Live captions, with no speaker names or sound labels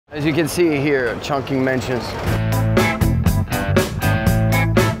As you can see here, Chungking Mansions.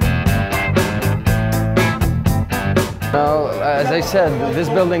 Now, as I said, this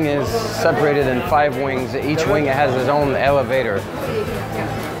building is separated in 5 wings. Each wing has its own elevator.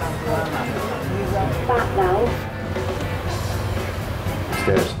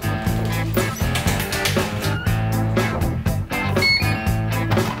 Stairs.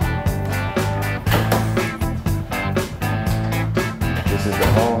 This is the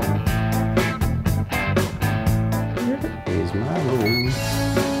hall. Here's my room.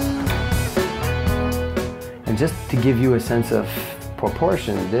 And just to give you a sense of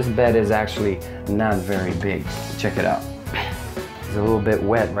proportion, this bed is actually not very big. Check it out. It's a little bit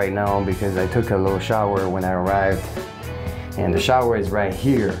wet right now because I took a little shower when I arrived. And the shower is right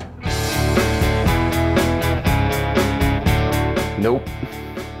here. Nope,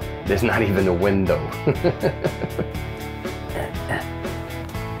 there's not even a window.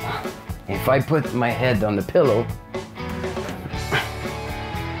 If I put my head on the pillow,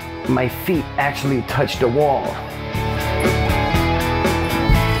 my feet actually touch the wall.